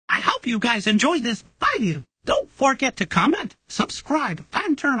hope you guys enjoyed this video. Don't forget to comment, subscribe,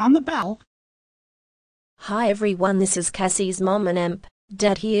 and turn on the bell. Hi everyone, this is Cassie's mom and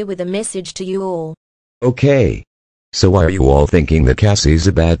Dad here with a message to you all. Okay. So why are you all thinking that Cassie's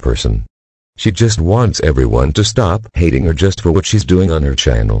a bad person? She just wants everyone to stop hating her just for what she's doing on her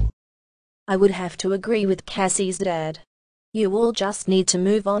channel. I would have to agree with Cassie's dad. You all just need to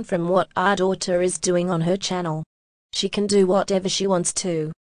move on from what our daughter is doing on her channel. She can do whatever she wants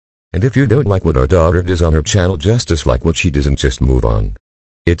to. And if you don't like what our daughter does on her channel, just dislike what she does and just move on.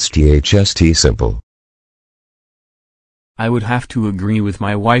 It's THST simple. I would have to agree with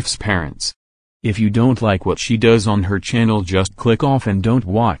my wife's parents. If you don't like what she does on her channel, just click off and don't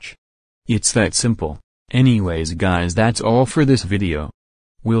watch. It's that simple. Anyways guys, that's all for this video.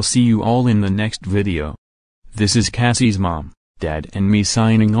 We'll see you all in the next video. This is Cassie's mom, dad and me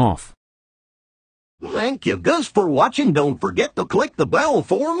signing off. Thank you guys for watching. Don't forget to click the bell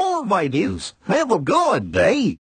for more videos. Have a good day.